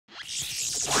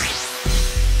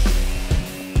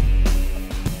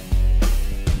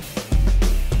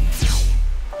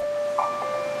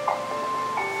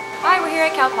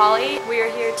Poly. We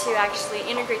are here to actually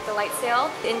integrate the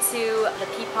LightSail into the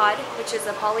P-Pod, which is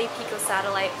a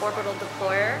Poly-Picosatellite Orbital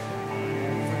Deployer.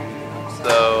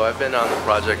 So I've been on the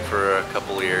project for a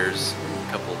couple years,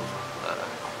 a couple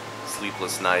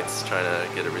sleepless nights trying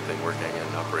to get everything working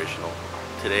and operational.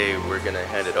 Today we're going to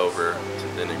hand it over to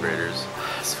the integrators.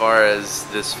 As far as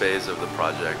this phase of the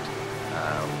project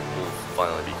will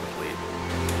finally be complete.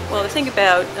 Well, the thing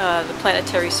about the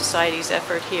Planetary Society's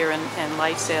effort here and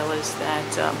LightSail is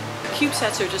that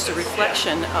CubeSats are just a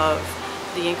reflection of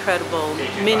the incredible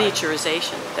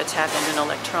miniaturization that's happened in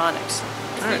electronics.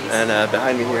 Alright, and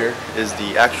behind me here is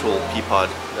the actual P-Pod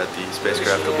that the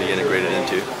spacecraft will be integrated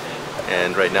into.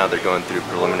 And right now they're going through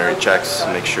preliminary checks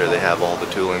to make sure they have all the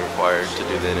tooling required to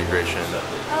do the integration,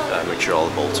 make sure all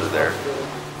the bolts are there.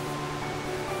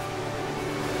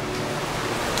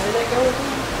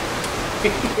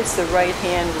 It's the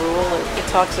right-hand rule. It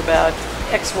talks about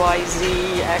X, Y,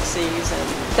 Z axes, and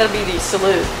that'll be the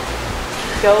salute.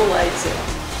 Go LightSail.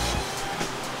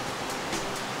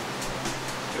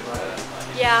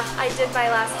 Yeah, I did my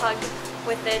last hug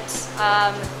with it.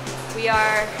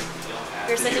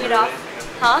 We're sending it off.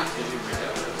 Huh?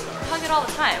 I hug it all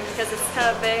the time because it's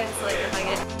kind of big and so like I hug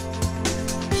it.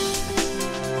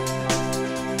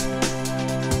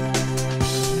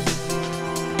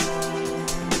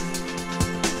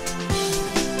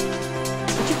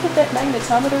 Did you put that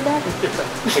magnetometer back? Yeah,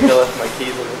 I think I left my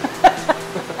keys in it.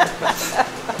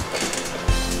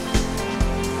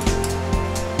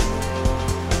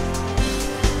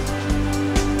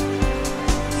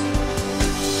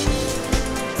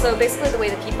 So basically the way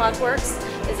the P-Pod works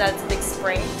is that it's a big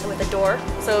spring with a door.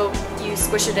 So you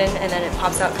squish it in and then it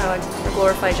pops out kind of like a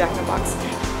glorified Jack-in-the-Box.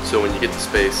 So when you get to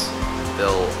space,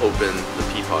 they'll open the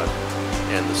P-Pod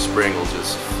and the spring will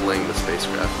just fling the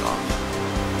spacecraft off.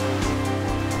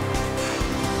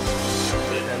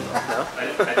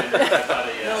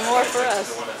 No more for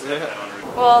us. Yeah.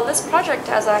 Well, this project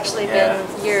has actually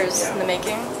been years in the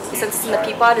making. Since it's in the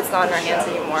P-Pod, it's not in our hands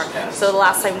anymore. So the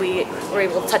last time we were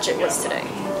able to touch it was today.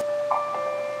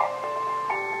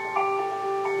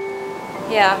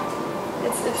 Yeah,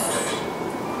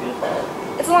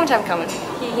 it's a long time coming.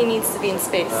 He needs to be in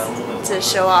space to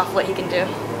show off what he can do.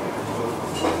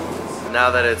 Now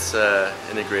that it's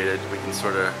integrated, we can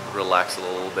sort of relax a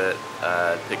little bit,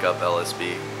 pick up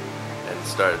LSB, and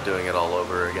start doing it all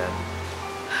over again.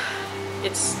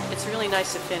 It's really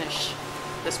nice to finish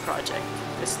this project,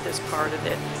 this part of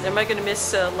it. Am I going to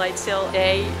miss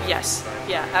LightSail-A? Yes,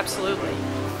 yeah, absolutely.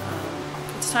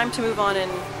 It's time to move on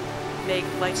and make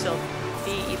LightSail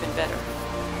be even better.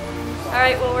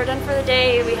 Alright, well we're done for the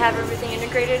day. We have everything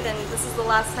integrated and this is the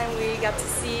last time we got to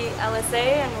see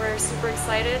LSA and we're super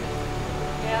excited.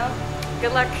 You know,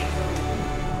 good luck.